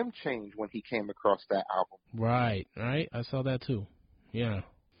watched him change when he came across that album. Right. I saw that too. Yeah.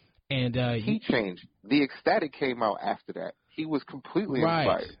 And he changed. The Ecstatic came out after that. He was completely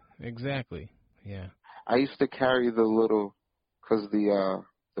inspired. exactly. Yeah. I used to carry the little, because the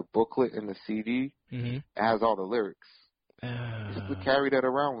booklet in the CD it has all the lyrics. I used to carry that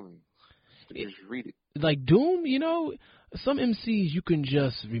around with me. Just read it. Like Doom, you know, some MCs you can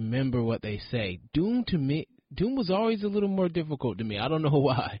just remember what they say. Doom was always a little more difficult to me. I don't know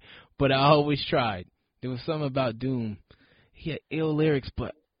why, but I always tried. There was something about Doom. He had ill lyrics,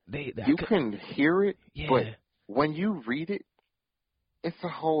 but you can hear it, yeah. But when you read it, it's a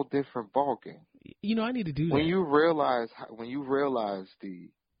whole different ballgame. You know, I need to do that. When you realize the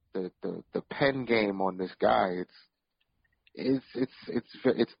pen game on this guy,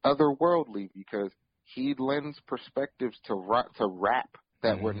 it's otherworldly because he lends perspectives to rap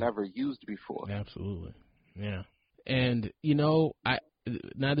that were never used before. Absolutely, yeah. And you know,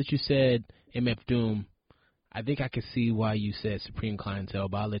 now that you said MF Doom, I think I can see why you said Supreme Clientele,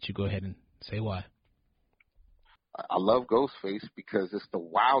 but I'll let you go ahead and say why. I love Ghostface because it's the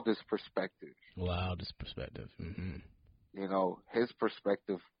wildest perspective. Wildest perspective. Mm-hmm. You know, his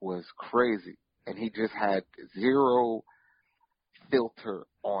perspective was crazy, and he just had zero filter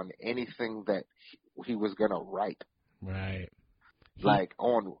on anything that he was gonna write. Right. Like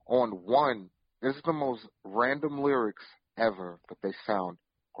on one, this is the most random lyrics ever, but they sound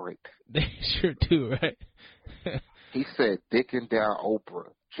great. They sure do, right? He said, "Dicking down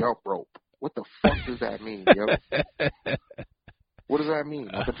Oprah, jump rope." What the fuck does that mean, yo? What does that mean?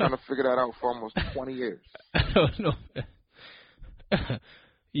 I've been trying to figure that out for almost 20 years. I don't know.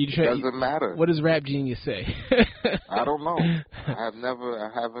 Doesn't matter. What does Rap Genius say? I don't know. I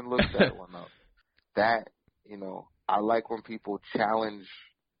haven't looked that one up. That, you know, I like when people challenge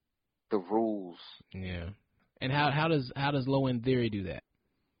the rules. Yeah. And how does Low End Theory do that?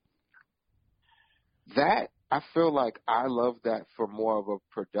 That, I feel like I love that for more of a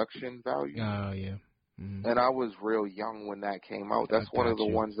production value. Oh, yeah. Mm-hmm. And I was real young when that came out. That's one of the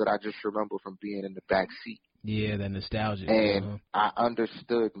ones that I just remember from being in the back seat. Yeah, that nostalgia. And I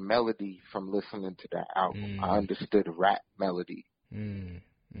understood melody from listening to that album. I understood rap melody.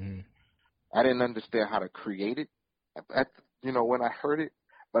 I didn't understand how to create it, when I heard it,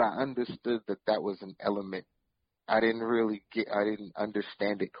 but I understood that was an element. I didn't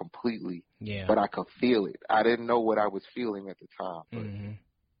understand it completely, but I could feel it. I didn't know what I was feeling at the time. But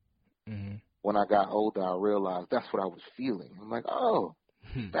when I got older, I realized that's what I was feeling. I'm like, oh,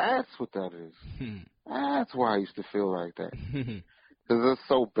 that's what that is. That's why I used to feel like that. Because it's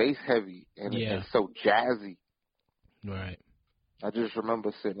so bass heavy and it's so jazzy. Right. I just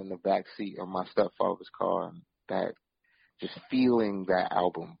remember sitting in the back seat of my stepfather's car and just feeling that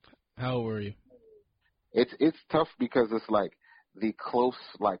album. How old were you? It's tough because it's like the close,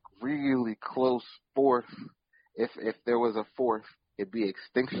 like really close fourth. If there was a fourth, it'd be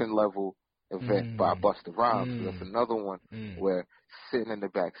Extinction Level Event by Busta Rhymes. So that's another one where sitting in the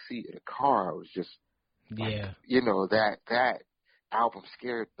back seat of the car, I was just that album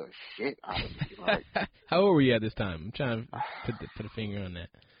scared the shit out of me. Like, how old were you at this time? I'm trying to put a finger on that.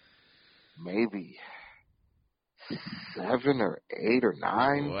 Maybe 7 or 8 or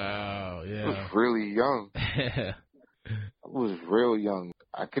 9. Wow, yeah. I was really young. I was real young.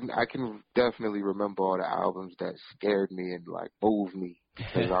 I can definitely remember all the albums that scared me and like moved me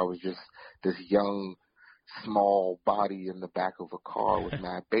because I was just this young, small body in the back of a car with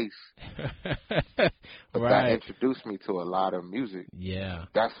mad bass. But that introduced me to a lot of music. Yeah.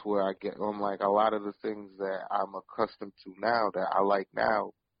 That's where I'm like, a lot of the things that I'm accustomed to now that I like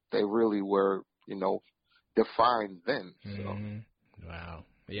now, they really were, defined then. So. Wow.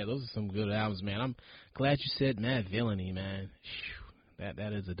 Yeah, those are some good albums, man. I'm glad you said Mad Villainy, man.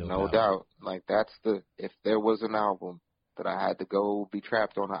 That is a dope album. No doubt. Like, if there was an album that I had to go be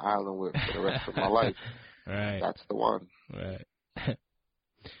trapped on an island with for the rest of my life, that's the one. Right.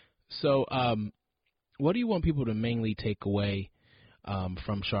 So, what do you want people to mainly take away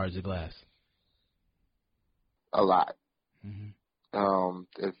from Shards of Glass? A lot.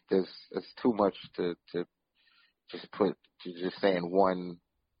 It's too much to just saying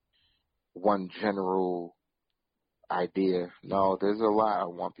one general idea. No, there's a lot I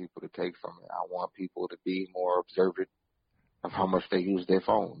want people to take from it. I want people to be more observant of how much they use their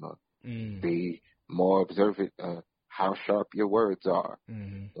phone. Be more observant of how sharp your words are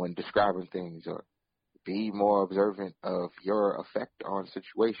when describing things, or be more observant of your effect on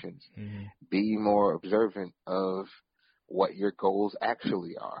situations. Be more observant of what your goals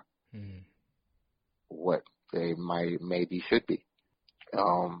actually are, what they maybe should be.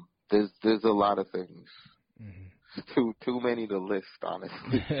 There's a lot of things. Too many to list,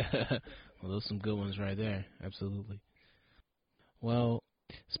 honestly. Well, those are some good ones right there. Absolutely. Well,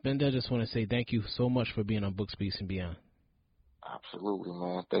 SPNDA, I just want to say thank you so much for being on Book Speaks and Beyond. Absolutely,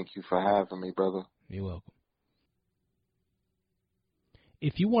 man. Thank you for having me, brother. You're welcome.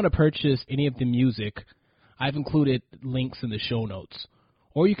 If you want to purchase any of the music, I've included links in the show notes.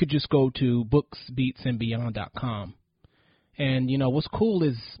 Or you could just go to booksbeatsandbeyond.com. And, you know, what's cool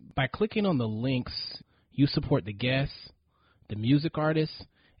is by clicking on the links, you support the guests, the music artists,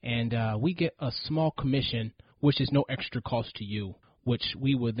 and we get a small commission, which is no extra cost to you, which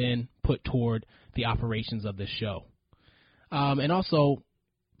we will then put toward the operations of this show. And also,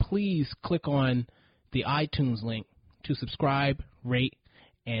 please click on the iTunes link to subscribe, rate,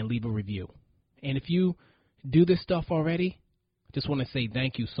 and leave a review. And if you do this stuff already, just want to say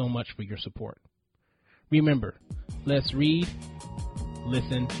thank you so much for your support. Remember, let's read,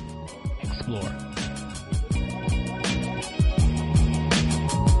 listen, explore.